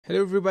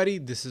Hello everybody,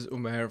 this is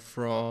Umair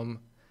from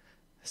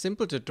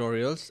Simple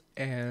Tutorials,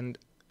 and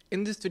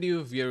in this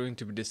video we are going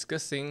to be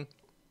discussing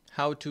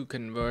how to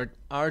convert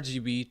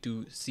RGB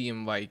to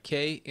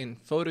CMYK in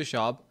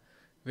Photoshop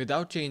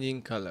without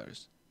changing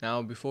colors.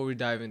 Now before we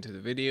dive into the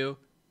video,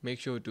 make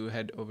sure to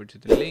head over to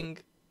the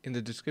link in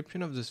the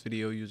description of this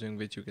video using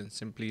which you can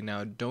simply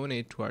now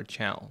donate to our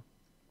channel.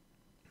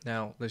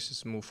 Now let's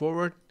just move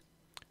forward.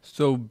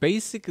 So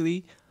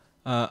basically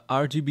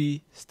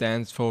RGB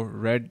stands for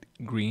red,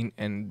 green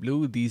and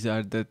blue. These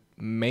are the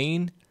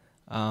main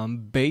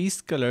base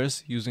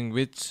colors using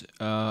which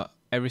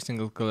every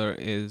single color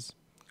is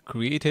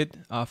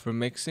created after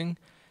mixing.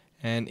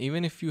 And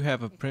even if you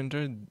have a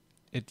printer,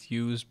 it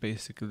uses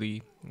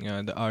basically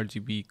the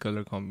RGB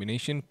color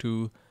combination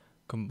to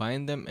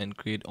combine them and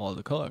create all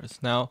the colors.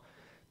 Now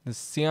the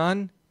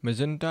cyan,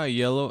 magenta,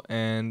 yellow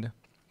and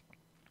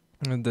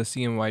the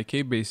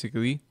CMYK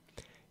basically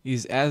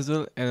is as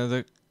well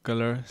another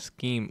color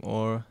scheme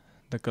or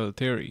the color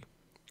theory.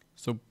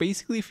 So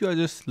basically if you are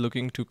just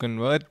looking to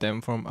convert them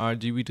from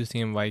RGB to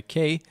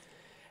CMYK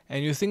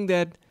and you think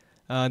that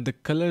the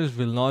colors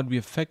will not be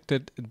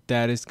affected,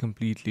 that is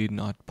completely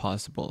not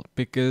possible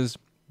because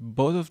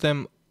both of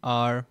them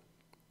are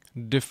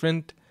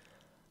different.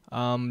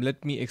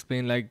 Let me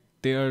explain, like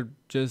they are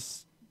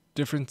just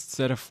different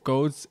set of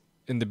codes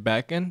in the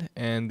backend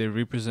and they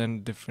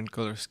represent different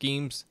color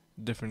schemes,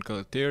 different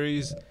color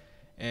theories,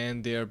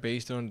 and they are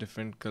based on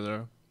different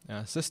color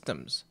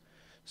systems.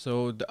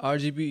 So the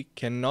RGB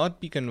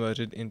cannot be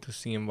converted into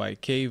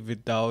CMYK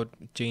without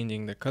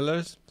changing the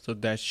colors. So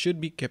that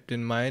should be kept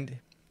in mind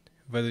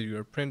whether you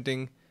are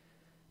printing,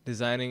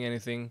 designing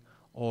anything,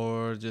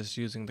 or just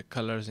using the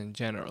colors in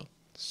general.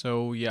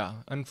 So yeah,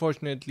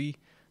 unfortunately,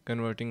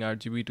 converting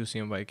RGB to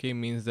CMYK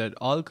means that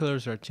all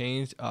colors are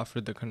changed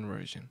after the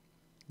conversion.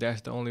 That's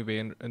the only way,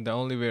 and the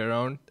only way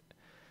around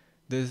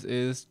this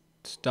is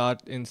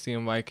start in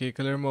CMYK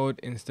color mode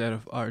instead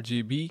of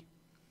RGB.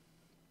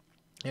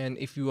 And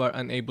if you are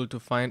unable to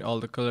find all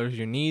the colors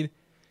you need,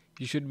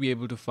 you should be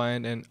able to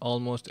find an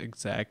almost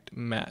exact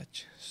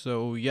match.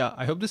 So yeah,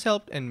 I hope this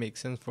helped and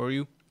makes sense for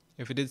you.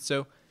 If it did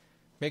so,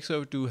 make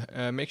sure to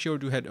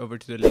head over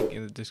to the link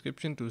in the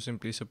description to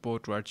simply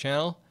support our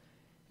channel,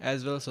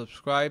 as well as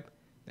subscribe.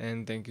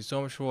 And thank you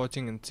so much for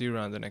watching, and see you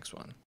around the next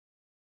one.